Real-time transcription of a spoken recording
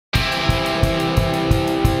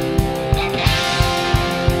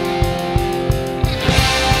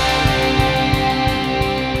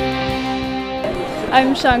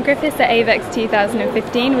I'm Sian Griffiths at AVEX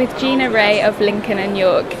 2015 with Gina Ray of Lincoln and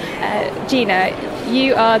York. Gina,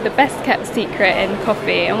 you are the best kept secret in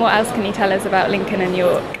coffee, and what else can you tell us about Lincoln and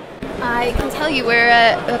York? I can tell you we're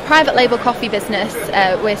a private label coffee business.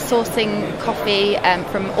 We're sourcing coffee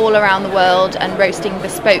from all around the world and roasting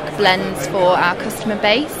bespoke blends for our customer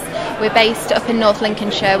base. We're based up in North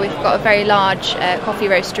Lincolnshire. We've got a very large coffee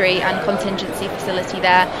roastery and contingency facility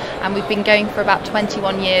there, and we've been going for about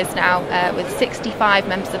 21 years now with 65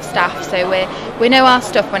 members of staff, so we know our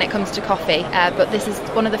stuff when it comes to coffee, but this is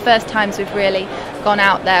one of the first times we've really gone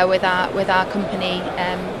out there with our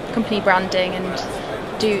company branding and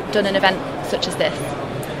done an event such as this.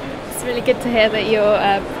 It's really good to hear that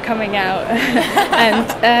you're coming out.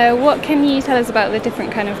 And what can you tell us about the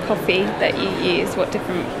different kind of coffee that you use? What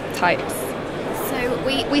different types? So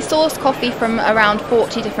we source coffee from around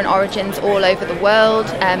 40 different origins all over the world,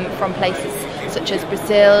 from places such as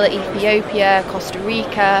Brazil, Ethiopia, Costa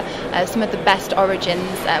Rica, some of the best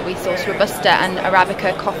origins. We source Robusta and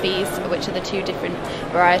Arabica coffees, which are the two different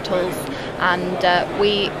varietals, and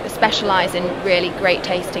we specialise in really great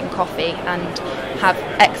tasting coffee and have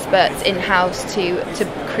experts in-house to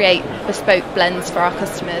create bespoke blends for our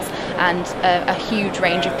customers, and a huge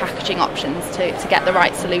range of packaging options to get the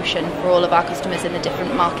right solution for all of our customers in the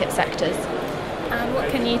different market sectors. And what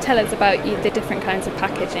can you tell us about the different kinds of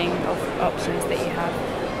packaging options that you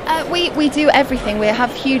have? We do everything. We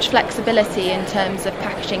have huge flexibility in terms of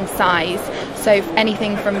packaging size, so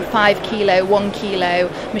anything from 5 kilo, 1 kilo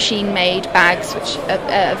machine-made bags, which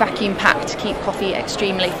are vacuum packed to keep coffee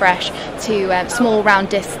extremely fresh, to small round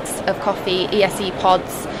discs of coffee, ESE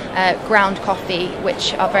pods, ground coffee,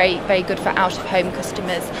 which are very, very good for out-of-home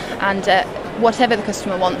customers, and whatever the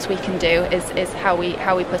customer wants we can do is how we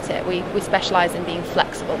put it. We specialise in being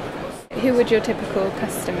flexible. Who would your typical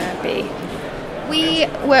customer be? We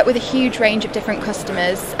work with a huge range of different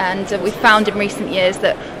customers, and we've found in recent years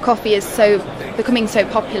that coffee is becoming so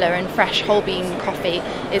popular, and fresh whole bean coffee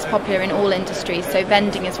is popular in all industries. So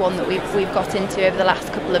vending is one that we've got into over the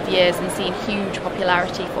last couple of years and seen huge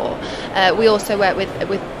popularity for. We also work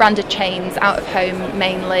with branded chains out of home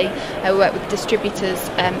mainly. We work with distributors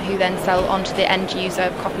who then sell onto the end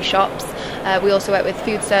user coffee shops. We also work with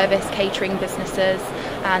food service, catering businesses,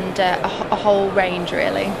 and a whole range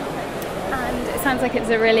really. And it sounds like it's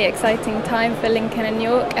a really exciting time for Lincoln and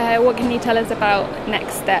York. What can you tell us about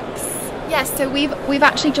next steps? Yes, so we've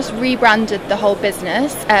actually just rebranded the whole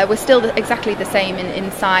business. We're still exactly the same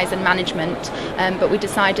in size and management, but we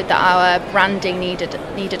decided that our branding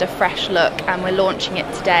needed a fresh look, and we're launching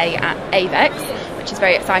it today at AVEX, which is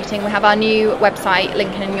very exciting. We have our new website,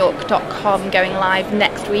 lincolnandyork.com, going live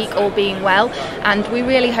next week, all being well, and we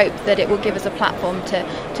really hope that it will give us a platform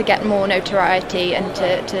to get more notoriety and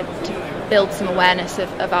to build some awareness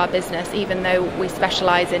of our business, even though we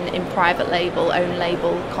specialise in private label, own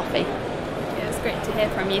label coffee. Yeah, it's great to hear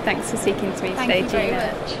from you. Thanks for speaking to me today, Gina. Thank you very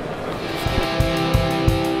much.